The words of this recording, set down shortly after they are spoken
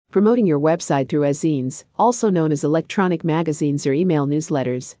Promoting your website through ezines, also known as electronic magazines or email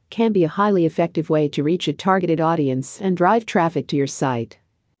newsletters, can be a highly effective way to reach a targeted audience and drive traffic to your site.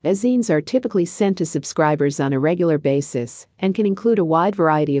 Ezines are typically sent to subscribers on a regular basis and can include a wide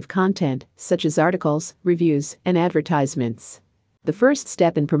variety of content, such as articles, reviews, and advertisements. The first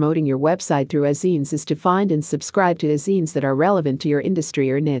step in promoting your website through ezines is to find and subscribe to ezines that are relevant to your industry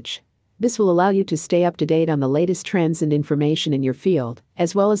or niche. This will allow you to stay up to date on the latest trends and information in your field,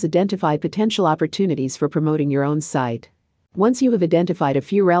 as well as identify potential opportunities for promoting your own site. Once you have identified a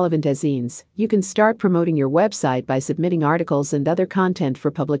few relevant ezines, you can start promoting your website by submitting articles and other content for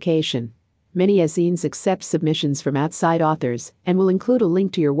publication. Many ezines accept submissions from outside authors and will include a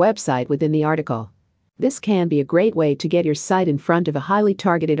link to your website within the article. This can be a great way to get your site in front of a highly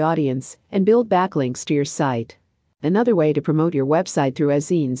targeted audience and build backlinks to your site. Another way to promote your website through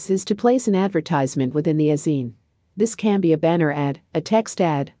ezines is to place an advertisement within the ezine. This can be a banner ad, a text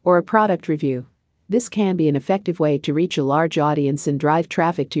ad, or a product review. This can be an effective way to reach a large audience and drive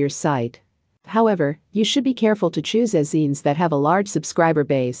traffic to your site. However, you should be careful to choose ezines that have a large subscriber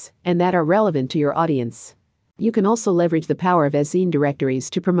base and that are relevant to your audience. You can also leverage the power of ezine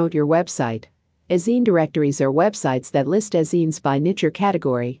directories to promote your website. Ezine directories are websites that list ezines by niche or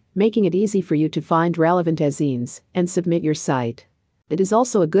category, making it easy for you to find relevant ezines and submit your site. It is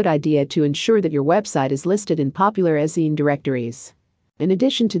also a good idea to ensure that your website is listed in popular ezine directories. In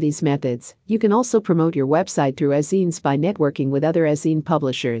addition to these methods, you can also promote your website through ezines by networking with other ezine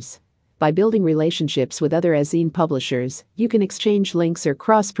publishers. By building relationships with other ezine publishers, you can exchange links or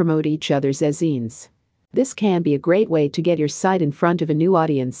cross-promote each other's ezines. This can be a great way to get your site in front of a new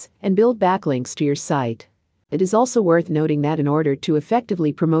audience and build backlinks to your site. It is also worth noting that in order to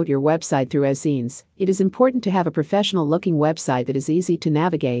effectively promote your website through ezines, it is important to have a professional-looking website that is easy to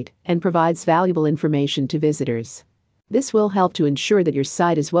navigate and provides valuable information to visitors. This will help to ensure that your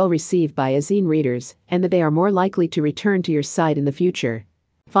site is well received by ezine readers and that they are more likely to return to your site in the future.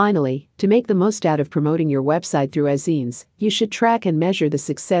 Finally, to make the most out of promoting your website through ezines, you should track and measure the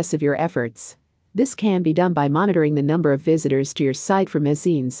success of your efforts. This can be done by monitoring the number of visitors to your site from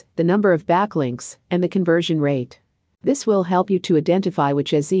ezines, the number of backlinks, and the conversion rate. This will help you to identify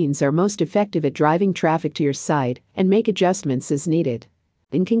which ezines are most effective at driving traffic to your site and make adjustments as needed.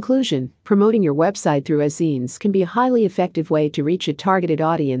 In conclusion, promoting your website through ezines can be a highly effective way to reach a targeted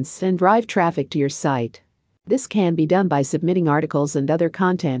audience and drive traffic to your site. This can be done by submitting articles and other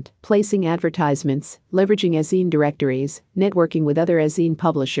content, placing advertisements, leveraging ezine directories, networking with other ezine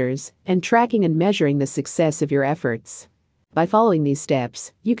publishers, and tracking and measuring the success of your efforts. By following these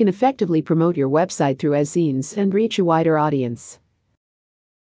steps, you can effectively promote your website through ezines and reach a wider audience.